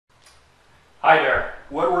Hi there.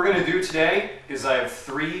 What we're going to do today is I have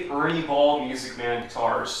 3 Ernie Ball Music Man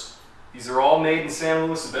guitars. These are all made in San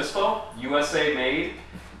Luis Obispo, USA made,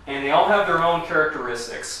 and they all have their own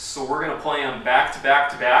characteristics. So we're going to play them back to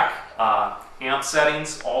back to back, amp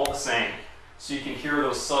settings all the same. So you can hear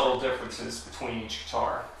those subtle differences between each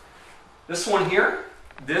guitar. This one here,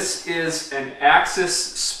 this is an Axis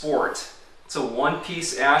Sport. It's a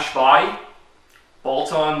one-piece ash body,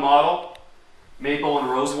 bolt-on model, maple and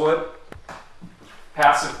rosewood.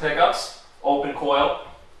 Passive pickups, open coil.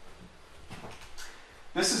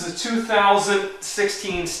 This is a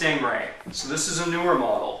 2016 Stingray, so this is a newer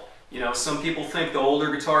model. You know, some people think the older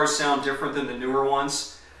guitars sound different than the newer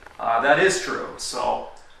ones. That is true, so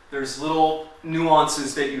there's little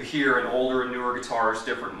nuances that you hear in older and newer guitars,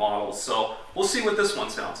 different models. So we'll see what this one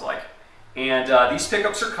sounds like. And these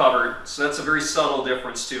pickups are covered, so that's a very subtle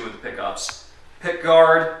difference too with the pickups. Pick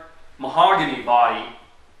guard, mahogany body,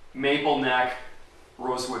 maple neck,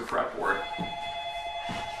 rosewood fretboard.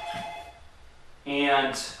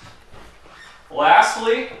 And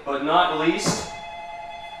lastly, but not least,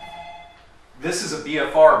 this is a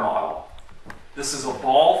BFR model. This is a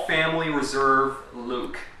Ball Family Reserve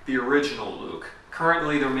Luke, the original Luke.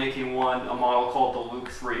 Currently they're making a model called the Luke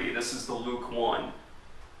 3. This is the Luke 1.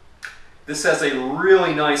 This has a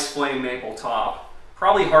really nice flame maple top.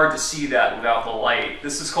 Probably hard to see that without the light.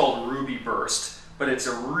 This is called Ruby Burst, but it's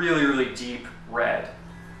a really, really deep red.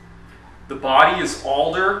 The body is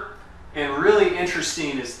alder, and really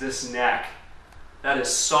interesting is this neck. That is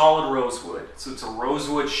solid rosewood. So it's a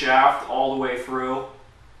rosewood shaft all the way through.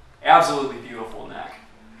 Absolutely beautiful neck.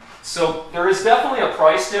 So there is definitely a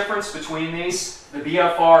price difference between these. The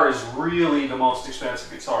BFR is really the most expensive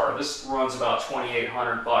guitar. This runs about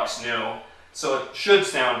 $2,800 new. So it should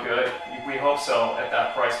sound good. We hope so at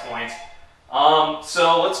that price point.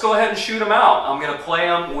 So let's go ahead and shoot them out. I'm going to play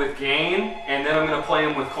them with gain, and then I'm going to play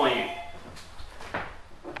them with clean.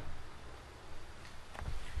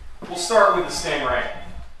 We'll start with the Stingray.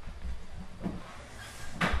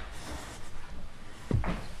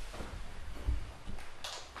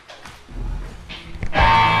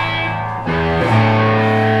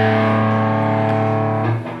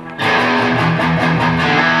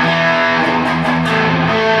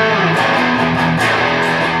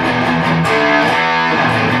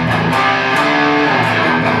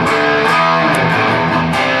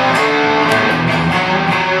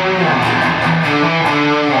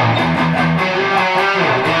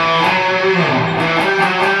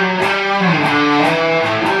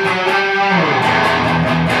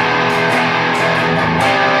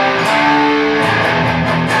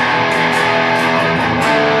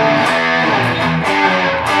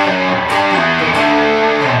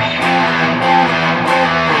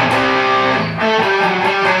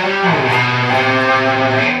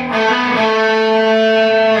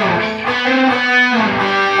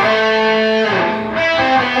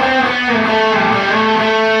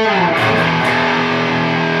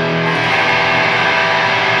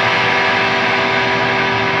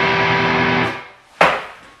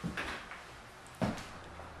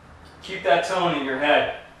 Keep that tone in your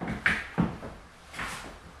head.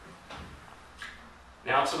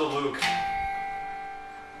 Now to the Luke.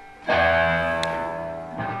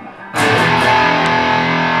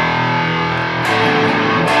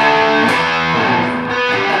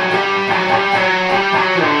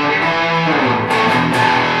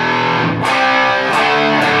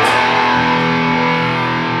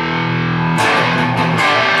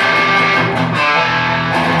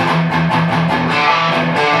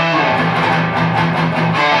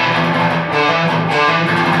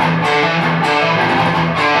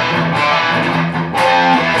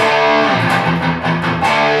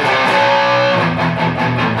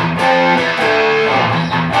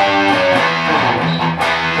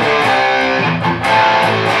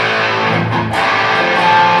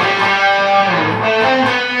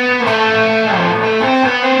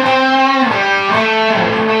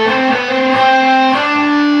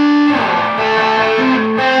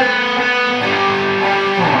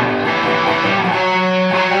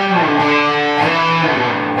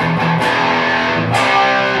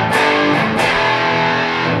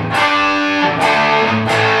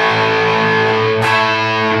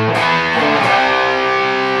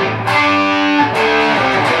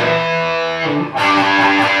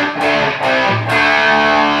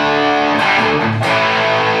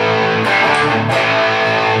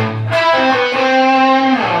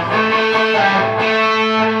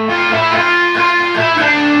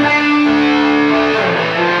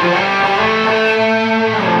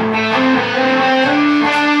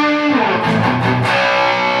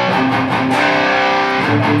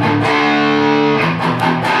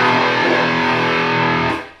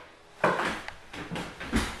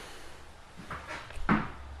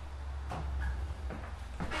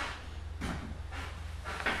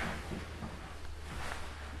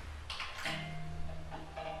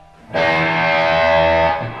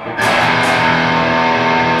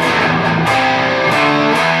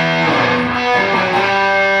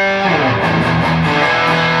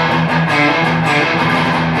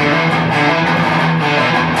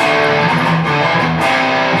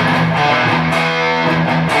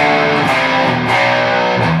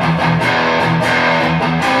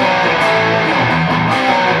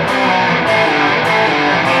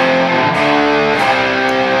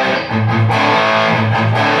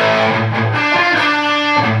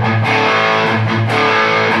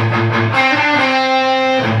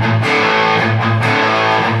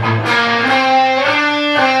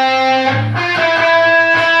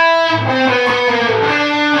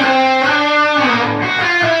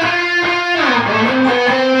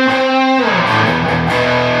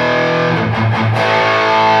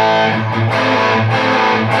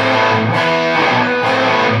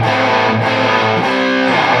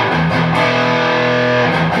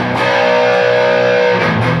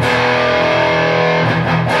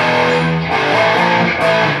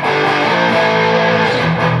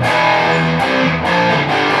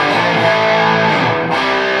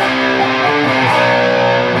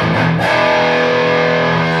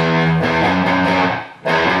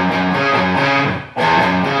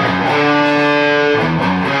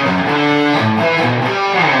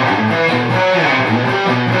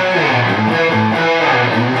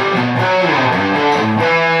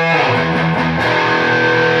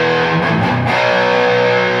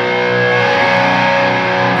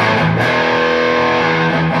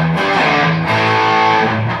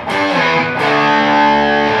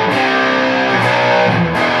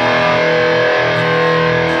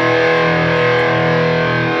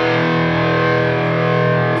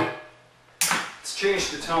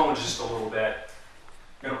 tone just a little bit.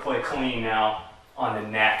 I'm going to play clean now on the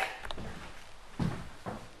neck.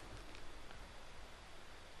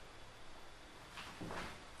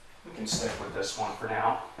 We can stick with this one for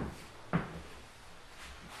now.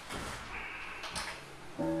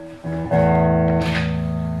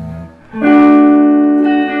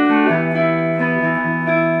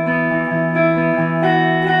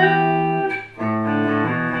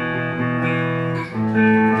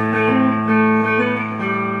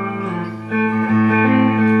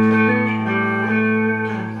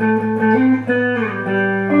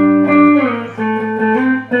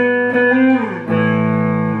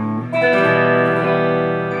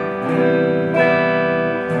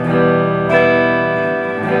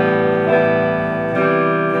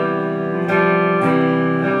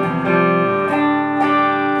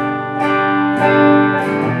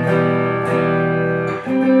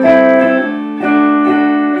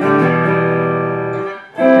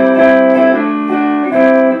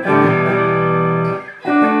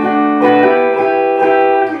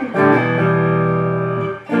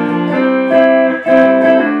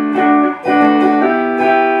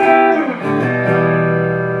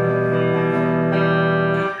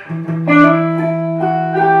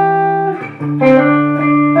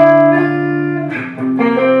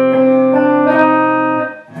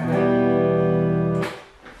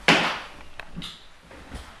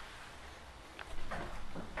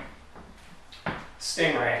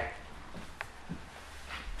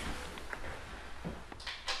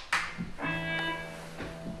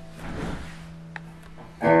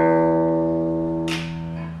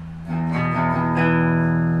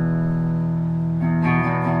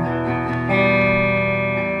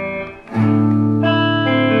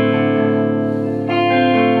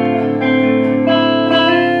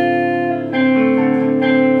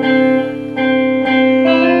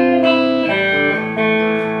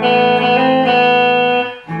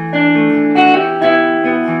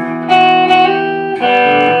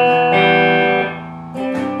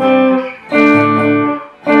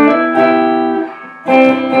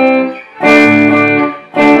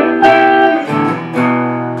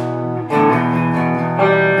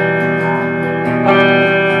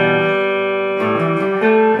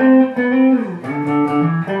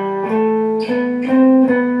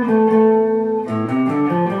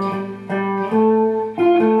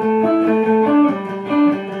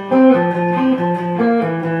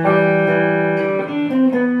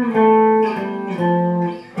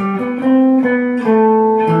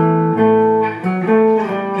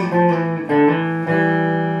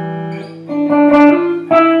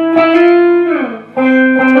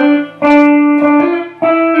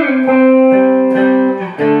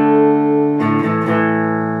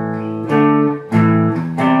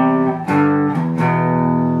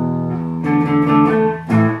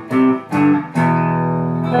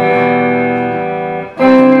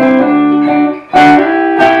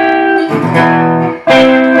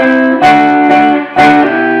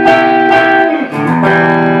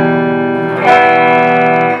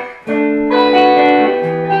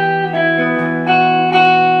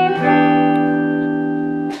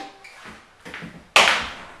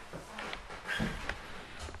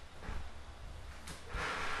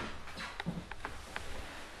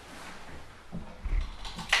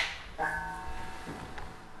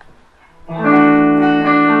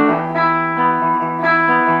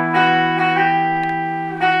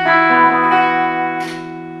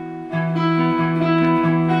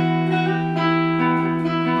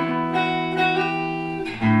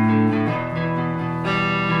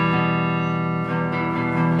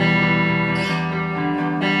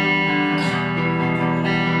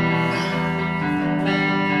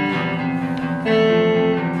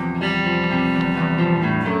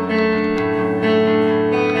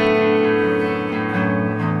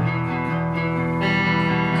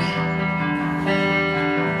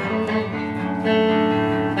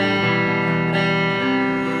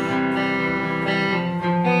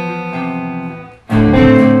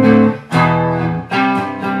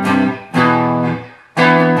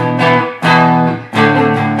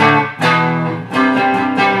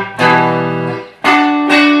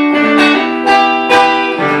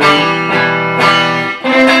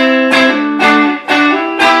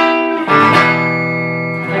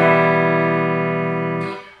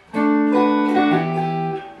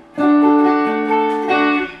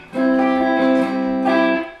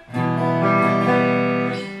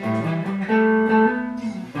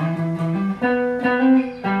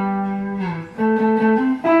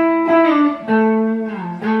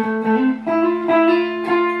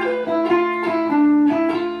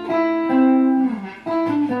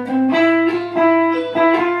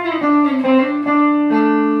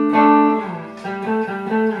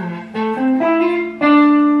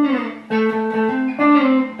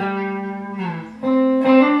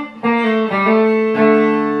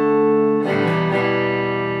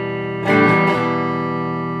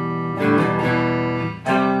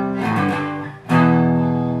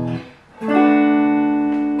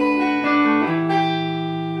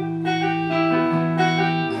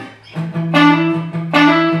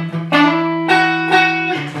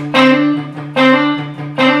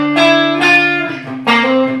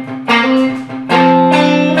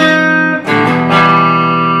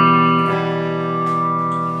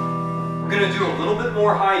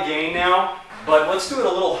 high gain now, but let's do it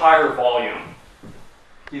a little higher volume.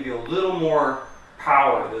 Give you a little more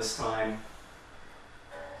power this time,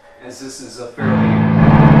 as this is a fairly...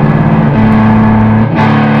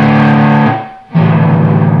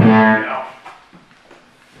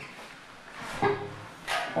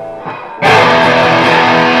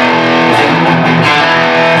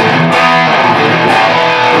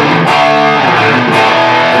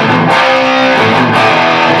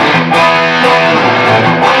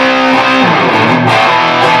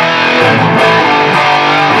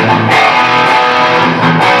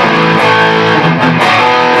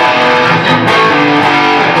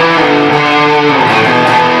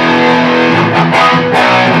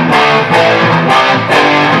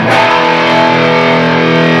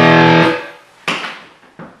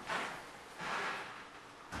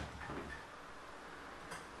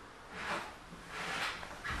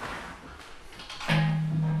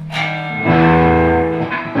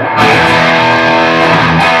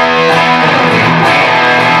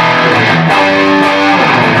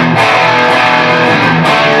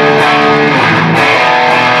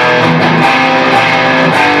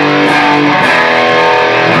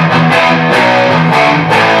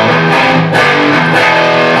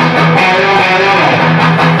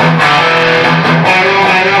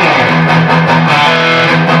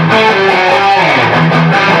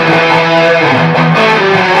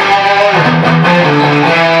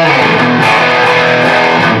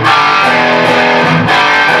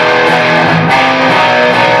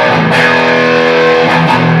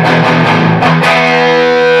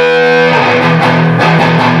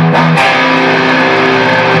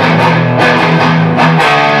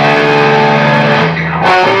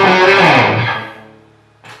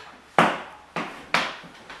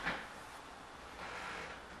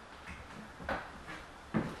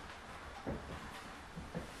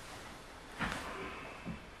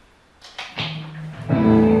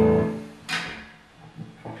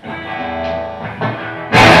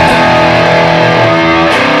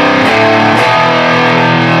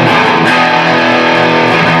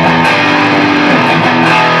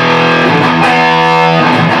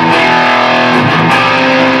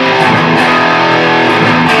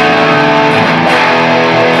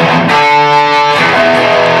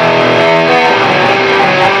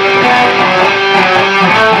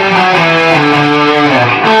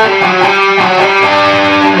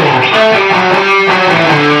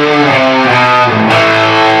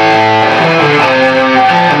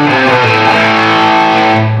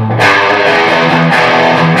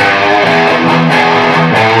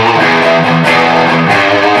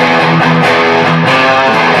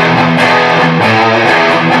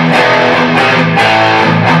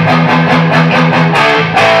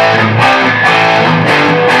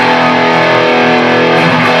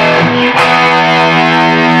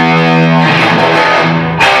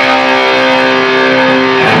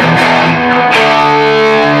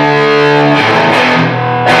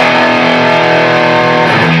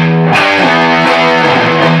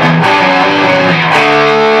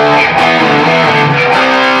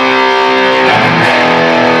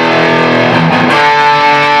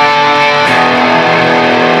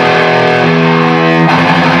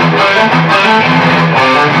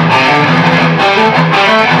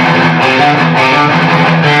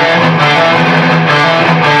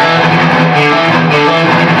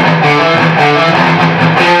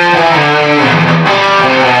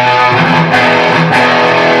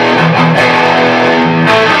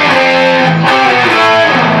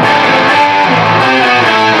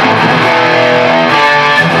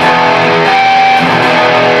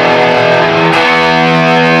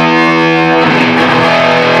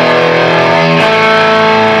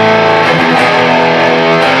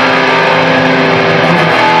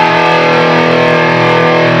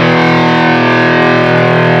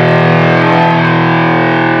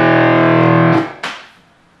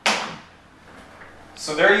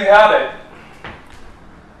 So there you have it.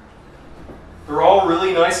 They're all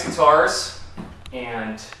really nice guitars,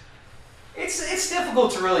 and it's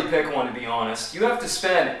difficult to really pick one, to be honest. You have to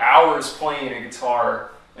spend hours playing a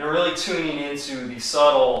guitar and really tuning into the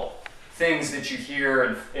subtle things that you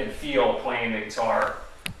hear and feel playing the guitar.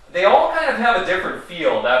 They all kind of have a different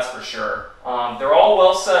feel, that's for sure. They're all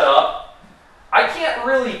well set up. I can't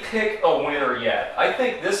really pick a winner yet. I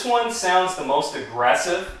think this one sounds the most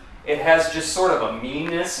aggressive. It has just sort of a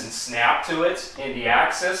meanness and snap to it in the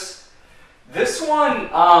axis. This one,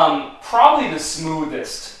 probably the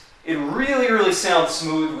smoothest. It really sounds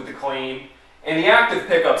smooth with the clean, and the active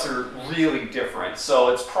pickups are really different. So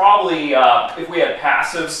it's probably, if we had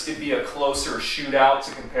passives, it'd be a closer shootout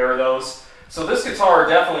to compare those. So this guitar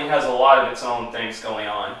definitely has a lot of its own things going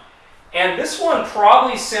on. And this one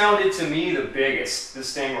probably sounded to me the biggest, the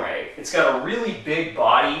Stingray. It's got a really big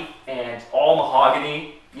body and all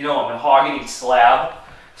mahogany, you know, a mahogany slab.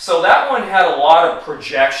 So that one had a lot of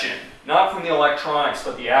projection, not from the electronics,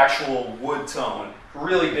 but the actual wood tone.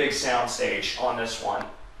 Really big soundstage on this one.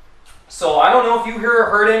 So I don't know if you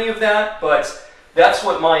heard any of that, but that's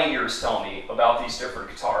what my ears tell me about these different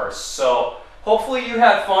guitars. So hopefully you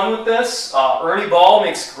had fun with this. Ernie Ball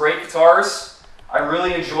makes great guitars. I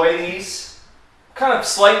really enjoy these. Kind of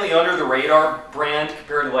slightly under the radar brand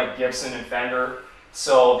compared to like Gibson and Fender.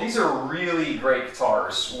 So these are really great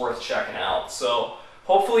guitars worth checking out. So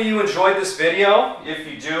hopefully you enjoyed this video. If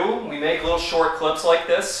you do, we make little short clips like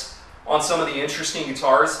this on some of the interesting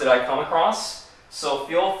guitars that I come across. So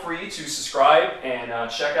feel free to subscribe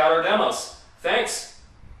and check out our demos. Thanks.